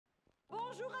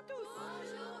Bonjour à tous.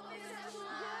 Bonjour.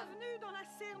 Bienvenue dans la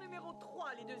serre numéro 3,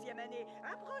 les deuxièmes années.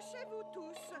 Approchez-vous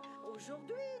tous.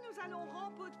 Aujourd'hui, nous allons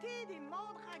rempoter des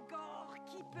mandragores.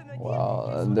 Qui peut me dire?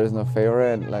 Well, there's no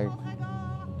favorite. Like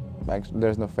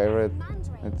there's no favorite.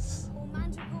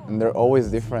 And they're always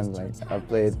different. Like I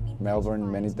played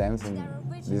Melbourne many times, and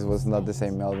this was not the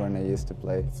same Melbourne I used to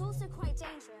play. It's also quite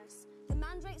dangerous. The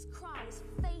mandrake's cry is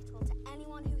fatal to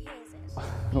anyone who hears it.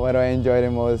 What do I enjoy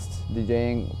the most?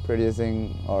 DJing,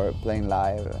 producing, or playing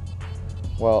live?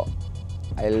 Well,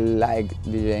 I like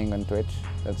DJing on Twitch.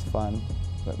 That's fun,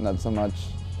 but not so much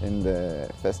in the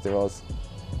festivals.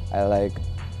 I like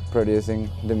producing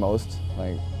the most.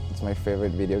 Like it's my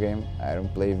favorite video game. I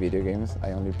don't play video games.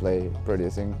 I only play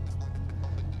producing.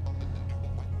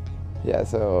 Yeah,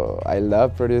 so I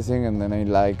love producing, and then I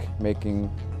like making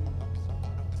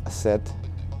a set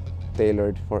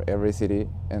tailored for every city,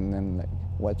 and then like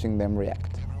watching them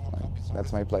react. Like,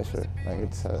 that's my pleasure. Like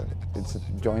it's a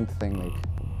joint thing. Like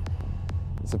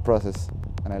it's a process,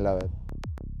 and I love it.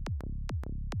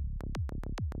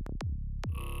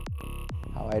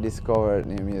 How I discovered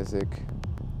new music?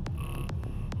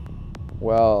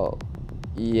 Well,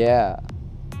 yeah.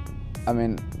 I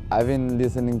mean, I've been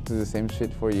listening to the same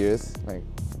shit for years, like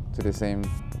to the same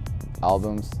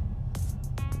albums,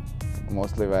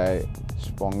 mostly by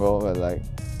Spongo, but like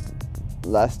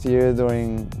last year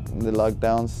during the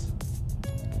lockdowns,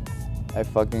 I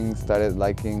fucking started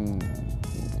liking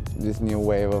this new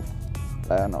wave of,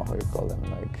 I don't know how you call them,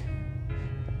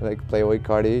 like Playboy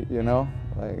Cardi, you know,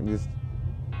 like this,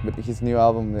 but his new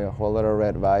album, the Whole Lot of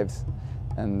Red Vibes,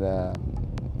 and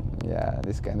yeah,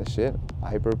 this kind of shit,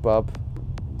 hyperpop.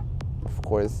 Of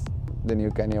course, the new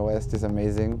Kanye West is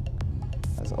amazing,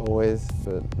 as always,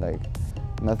 but like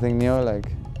nothing new.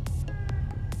 Like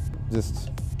just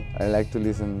I like to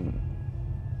listen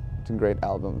to great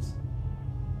albums.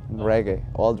 And reggae,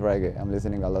 old reggae. I'm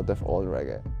listening a lot of old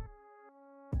reggae.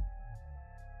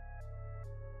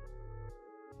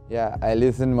 Yeah, I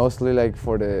listen mostly like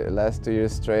for the last 2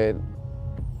 years straight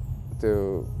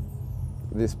to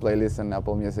this playlist on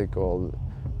Apple Music called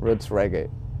Roots Reggae.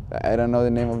 I don't know the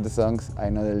name of the songs, I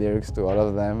know the lyrics to all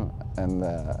of them, and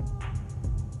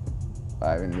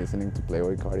I've been listening to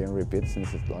Playboy Cardi on repeat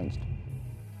since it launched.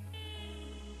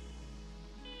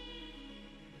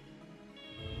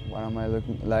 What am I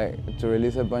looking like to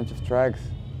release a bunch of tracks?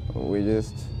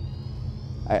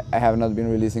 I have not been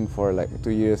releasing for like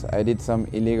 2 years. I did some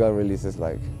illegal releases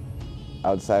like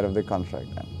outside of the contract,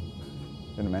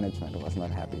 and the management was not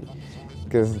happy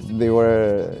because they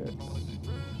were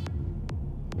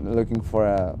looking for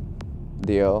a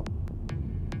deal.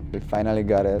 We finally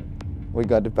got it. We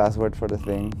got the password for the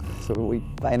thing, so we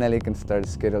finally can start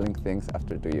scheduling things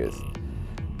after 2 years.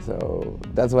 So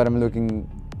that's what I'm looking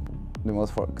the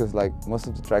most for, because like most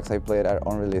of the tracks I played are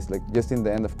unreleased. Like just in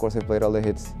the end, of course, I played all the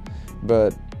hits,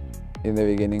 but in the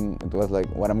beginning it was like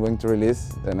what I'm going to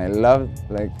release, and I loved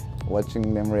like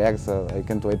watching them react. So I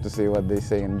can't wait to see what they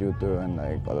say in YouTube and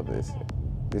like all of this.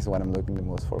 This is what I'm looking the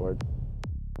most forward.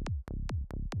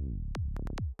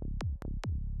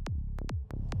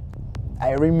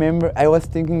 I remember I was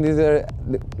thinking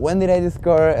when did I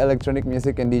discover electronic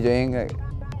music and DJing? Like,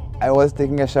 I was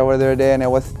taking a shower the other day, and I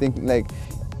was thinking like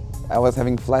I was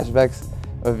having flashbacks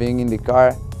of being in the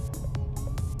car.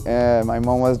 My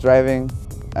mom was driving,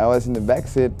 I was in the back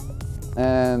seat,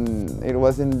 and it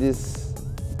was in this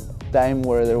time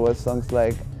where there was songs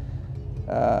like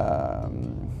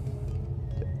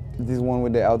this one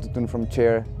with the autotune from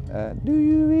Cher, Do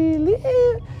You Really?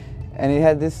 And it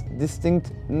had this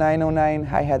distinct 909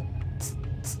 hi-hat.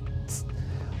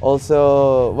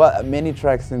 Also, well, many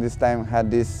tracks in this time had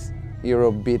this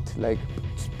Euro beat, like.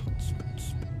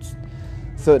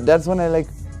 So that's when I like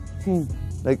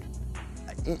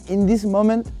in this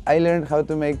moment I learned how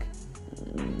to make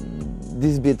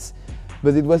these beats,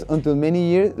 but it was until many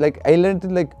years, like I learned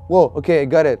it like, whoa, okay, I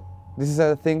got it. This is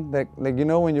a thing, like you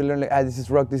know when you learn like, this is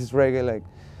rock, this is reggae, like.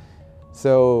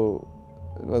 So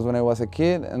it was when I was a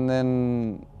kid, and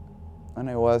then when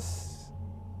I was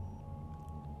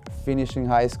finishing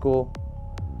high school,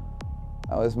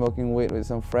 I was smoking weed with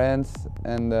some friends,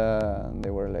 and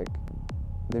they were like,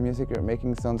 the music you're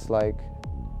making sounds like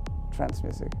trance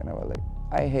music. And I was like,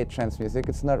 I hate trance music,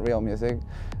 it's not real music.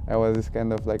 I was this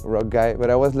kind of like rock guy, but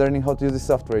I was learning how to use the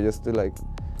software just to like,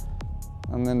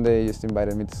 and then they just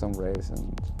invited me to some raves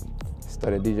and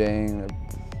started DJing,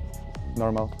 like,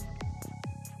 normal.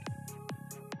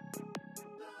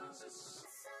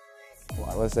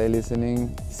 What was I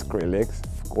listening? Skrillex,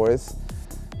 of course.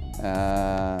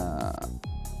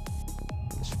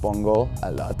 Spongo,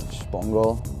 a lot of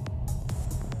Spongo.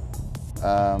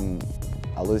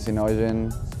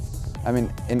 hallucinogen. I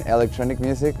mean, in electronic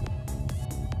music,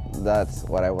 that's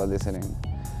what I was listening.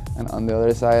 And on the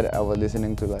other side, I was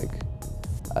listening to like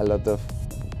a lot of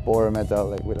power metal,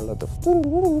 like with a lot of.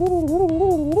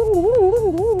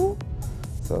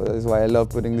 So that's why I love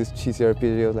putting these cheesy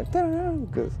arpeggios, like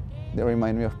because they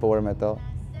remind me of power metal.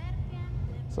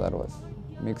 So that was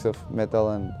a mix of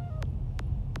metal and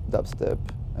dubstep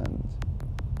and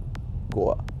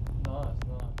Goa. Nice,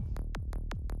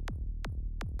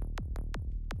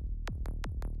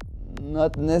 nice.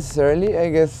 Not necessarily, I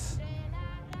guess.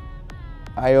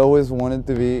 I always wanted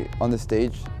to be on the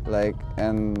stage, like,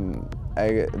 and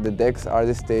the decks are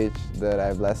the stage that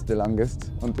I've lasted the longest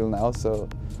until now, so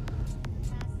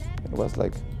it was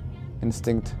like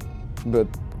instinct, but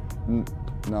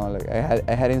no, like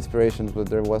I had inspirations, but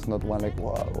there was not one like,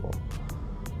 wow,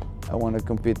 I want to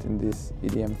compete in this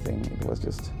EDM thing. It was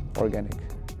just organic.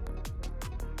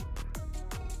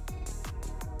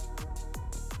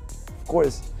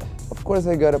 Of course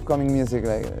I got upcoming music,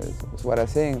 like that's what I'm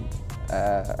saying.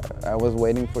 I was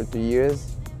waiting for 2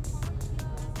 years.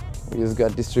 We just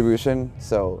got distribution,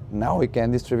 so now we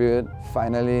can distribute.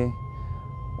 Finally,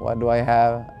 what do I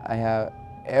have? I have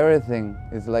everything.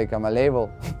 It's like I'm a label,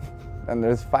 and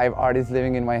there's 5 artists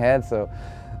living in my head. So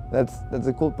that's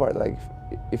the cool part. Like,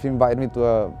 if you invite me to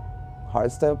a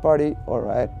hardstyle party, all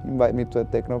right. Invite me to a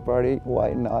techno party,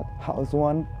 why not? House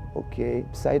one, okay.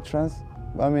 Psytrance.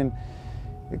 I mean,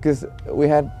 because we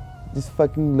had this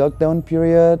fucking lockdown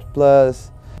period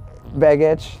plus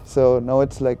baggage, so now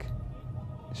it's like,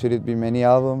 should it be many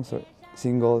albums or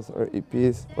singles or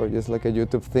EPs or just like a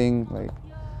YouTube thing? Like,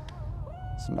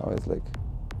 so now it's like,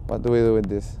 what do we do with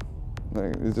this?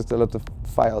 Like, it's just a lot of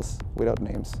files without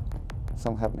names.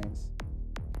 Some have names.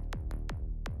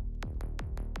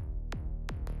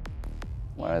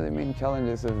 One of the main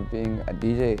challenges of being a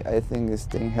DJ, I think, is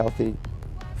staying healthy,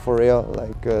 for real,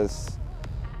 like, cause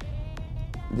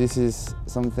this is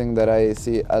something that I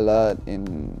see a lot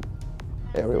in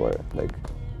everywhere. Like,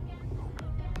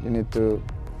 you need to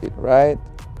eat right,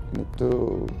 you need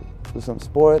to do some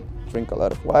sport, drink a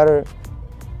lot of water,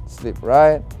 sleep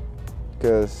right,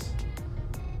 because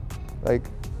like,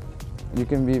 you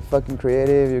can be fucking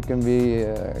creative, you can be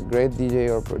a great DJ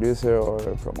or producer or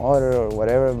promoter or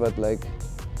whatever, but like,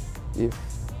 if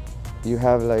you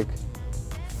have like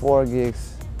 4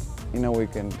 gigs in a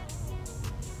weekend,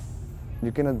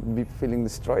 you cannot be feeling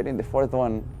destroyed in the 4th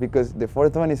one, because the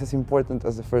 4th one is as important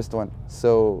as the 1st one.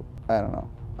 So, I don't know.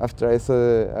 After I saw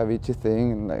the Avicii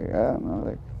thing, and like, I don't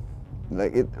know,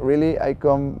 like it really, I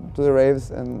come to the raves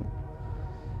and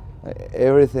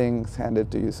everything's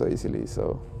handed to you so easily.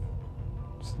 So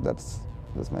that's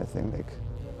my thing. Like,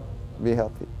 be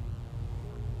healthy.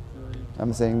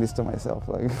 I'm saying this to myself.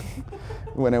 Like,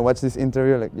 when I watch this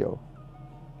interview, like, yo,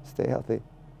 stay healthy.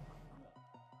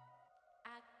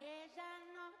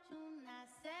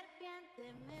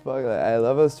 Fuck, I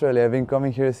love Australia. I've been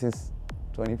coming here since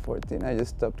 2014. I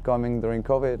just stopped coming during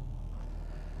COVID.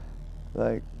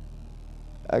 Like,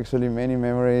 actually many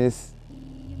memories,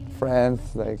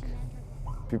 friends, like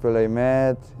people I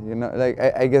met, you know, like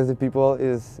I guess the people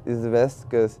is the best,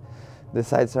 because the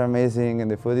sights are amazing and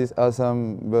the food is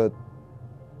awesome, but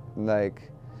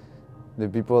like the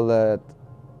people that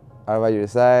are by your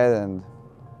side, and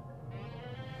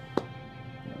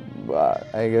well,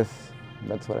 I guess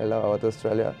that's what I love about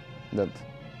Australia, that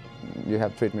you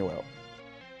have treated me well.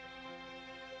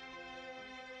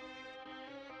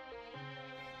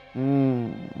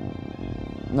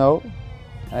 No,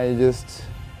 I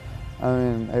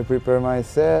prepare my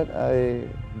set, I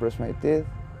brush my teeth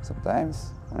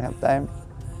sometimes when I have time.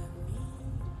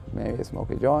 Maybe I smoke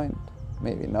a joint,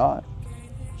 maybe not.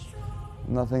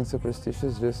 Nothing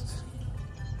superstitious, just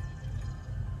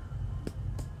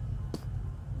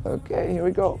okay, here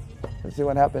we go. Let's see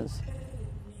what happens.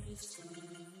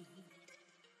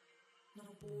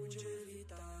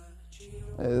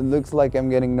 It looks like I'm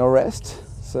getting no rest,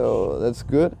 so that's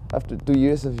good. After 2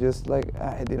 years of just like,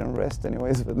 I didn't rest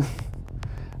anyways, but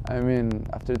I mean,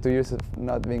 after 2 years of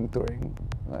not being touring,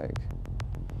 like,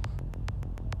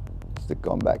 it's the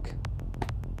comeback.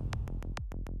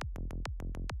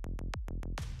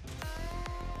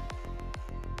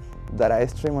 That I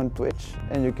stream on Twitch,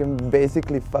 and you can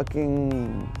basically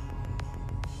fucking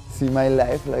see my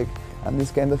life. Like, I'm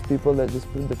this kind of people that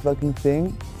just put the fucking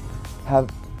thing, have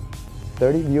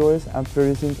 30 viewers, I'm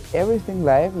producing everything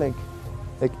live, like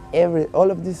all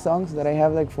of these songs that I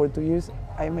have like for 2 years,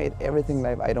 I made everything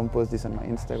live. I don't post this on my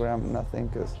Instagram, nothing,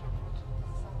 because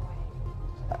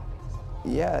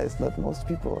yeah, it's not most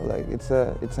people. Like, it's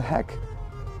a hack.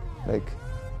 Like,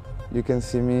 you can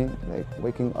see me like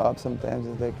waking up sometimes,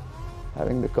 it's like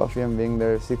having the coffee and being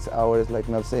there 6 hours, like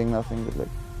not saying nothing, but like,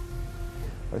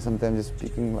 or sometimes just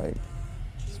speaking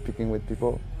with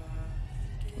people.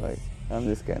 Like, I'm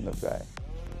this kind of guy.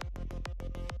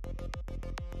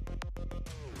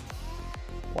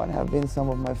 What have been some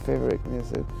of my favorite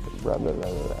music, blah, blah,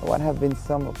 blah, blah. What have been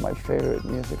some of my favorite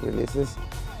music releases?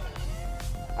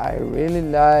 I really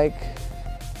like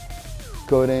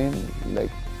Codeine,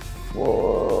 like,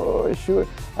 for sure.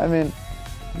 I mean,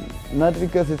 not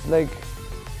because it's like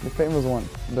the famous one,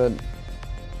 but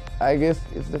I guess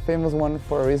it's the famous one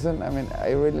for a reason. I mean,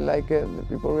 I really like it, the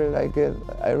people really like it.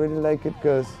 I really like it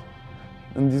because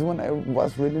in this one I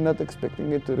was really not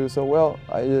expecting it to do so well.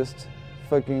 I just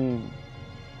fucking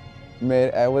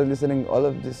I was listening all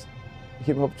of these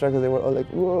hip hop tracks, they were all like,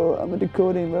 whoa, I'm into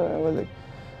Codeine. I was like,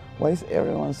 why is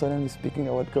everyone suddenly speaking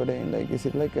about Codeine? Like, is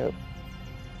it like a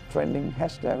trending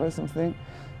hashtag or something?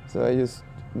 So I just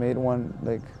made one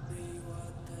like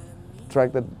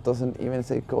track that doesn't even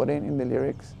say Codeine in the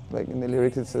lyrics. Like in the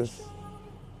lyrics it says,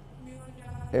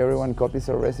 everyone copies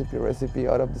a recipe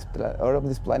out of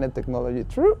this planet technology.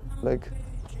 True. Like,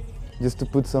 just to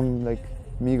put some like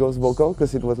Migos vocal,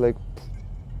 because it was like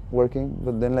working.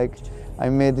 But then like I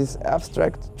made this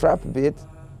abstract trap beat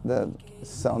that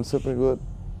sounds super good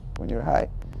when you're high,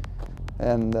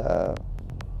 and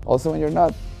also when you're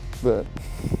not, but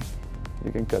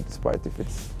you can cut this part if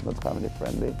it's not family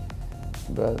friendly.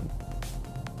 But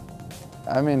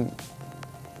I mean,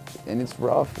 and it's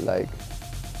rough, like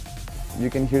you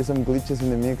can hear some glitches in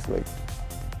the mix, like,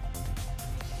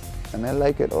 and I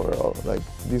like it overall. Like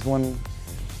this one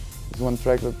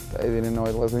track that I didn't know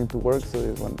it was going to work, so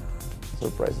this one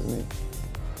surprises me.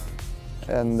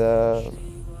 And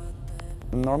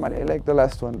normally I like the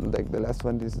last one. Like the last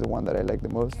one is the one that I like the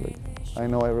most. Like, I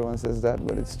know everyone says that,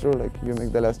 but it's true. Like, you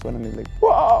make the last one and you're like,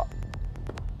 whoa!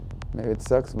 Maybe it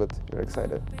sucks, but you're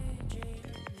excited.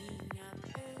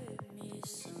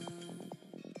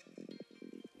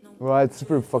 Well, it's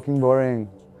super fucking boring.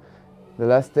 The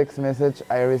last text message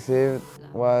I received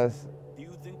was,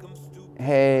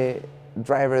 hey,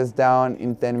 driver's down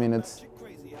in 10 minutes.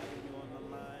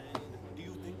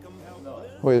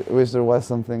 Wish there was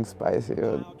something spicy,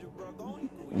 but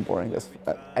boring as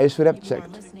I should have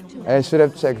checked. I should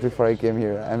have checked before I came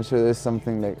here. I'm sure there's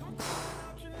something like...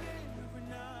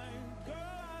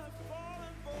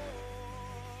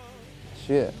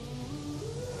 Shit.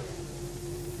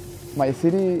 My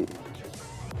city,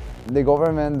 the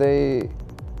government, they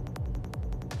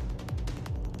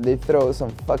throw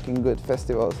some fucking good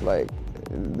festivals. Like,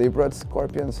 they brought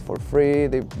Scorpions for free.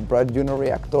 They brought Juno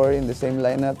Reactor in the same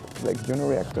lineup, like Juno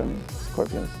Reactor and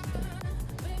Scorpions.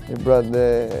 They brought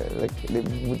they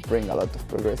would bring a lot of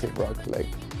progressive rock, like,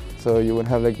 so you would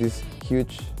have like this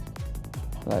huge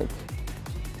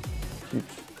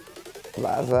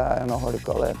plaza, I don't know how to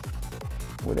call it,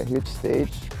 with a huge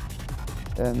stage,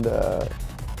 and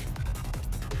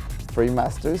free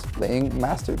masters playing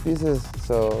masterpieces.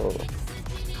 So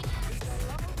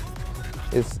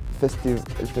it's el Festival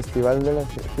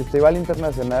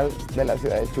Internacional de la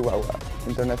Ciudad de Chihuahua,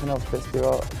 International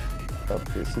Festival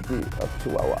of the City of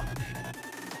Chihuahua.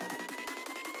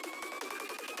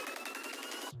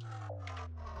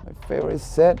 My favorite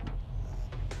set,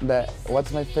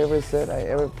 what's my favorite set I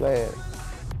ever played?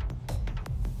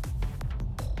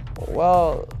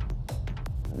 Well,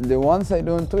 the ones I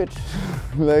do on Twitch.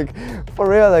 Like, for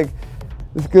real, like,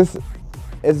 it's because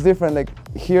it's different. Like,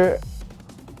 here,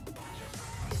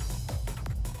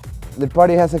 the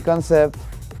party has a concept,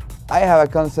 I have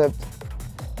a concept,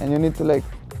 and you need to like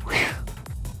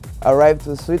arrive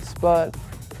to a sweet spot,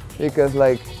 because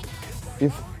like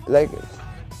if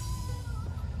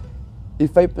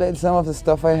I played some of the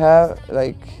stuff I have,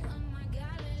 like,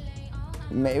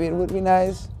 maybe it would be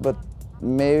nice, but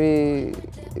maybe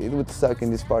it would suck in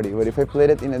this party. But if I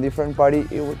played it in a different party,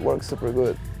 it would work super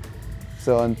good.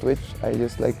 So on Twitch, I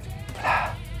just like,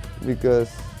 because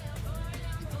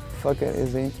fuck it,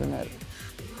 it's the internet.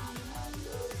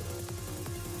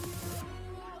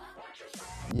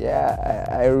 Yeah,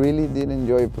 I really did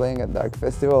enjoy playing at Dark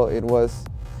Festival.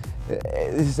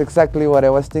 This is exactly what I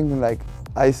was thinking. Like,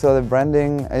 I saw the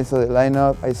branding, I saw the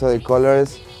lineup, I saw the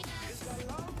colors.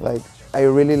 Like, I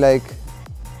really like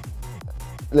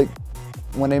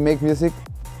when I make music,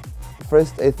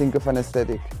 first I think of an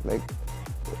aesthetic. Like,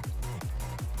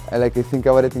 I think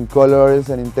about it in colors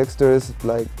and in textures,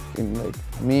 like in like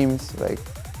memes, like,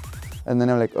 and then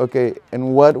I'm like, okay,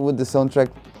 and what would the soundtrack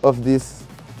of this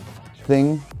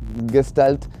thing,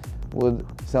 Gestalt, would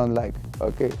sound like?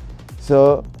 Okay,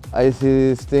 so I see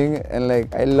this thing and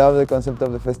like I love the concept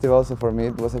of the festival, so for me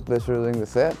it was a pleasure doing the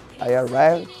set. I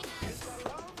arrived,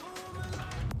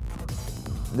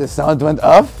 the sound went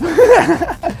off,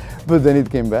 but then it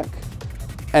came back.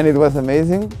 And it was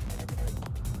amazing,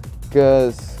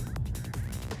 because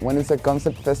when it's a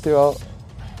concept festival,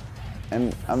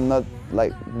 and I'm not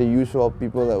like the usual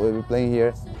people that will be playing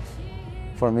here,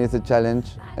 for me it's a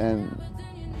challenge, and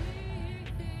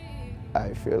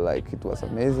I feel like it was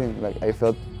amazing. Like, I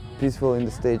felt peaceful in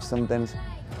the stage. Sometimes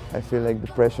I feel like the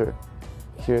pressure.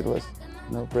 Here it was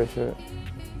no pressure.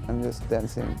 I'm just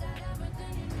dancing.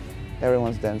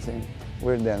 Everyone's dancing.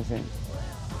 We're dancing.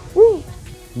 Woo!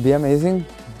 Be amazing.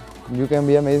 You can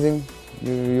be amazing.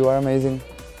 You are amazing.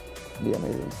 Be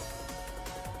amazing.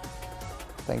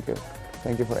 Thank you.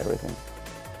 Thank you for everything.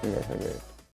 You guys are great.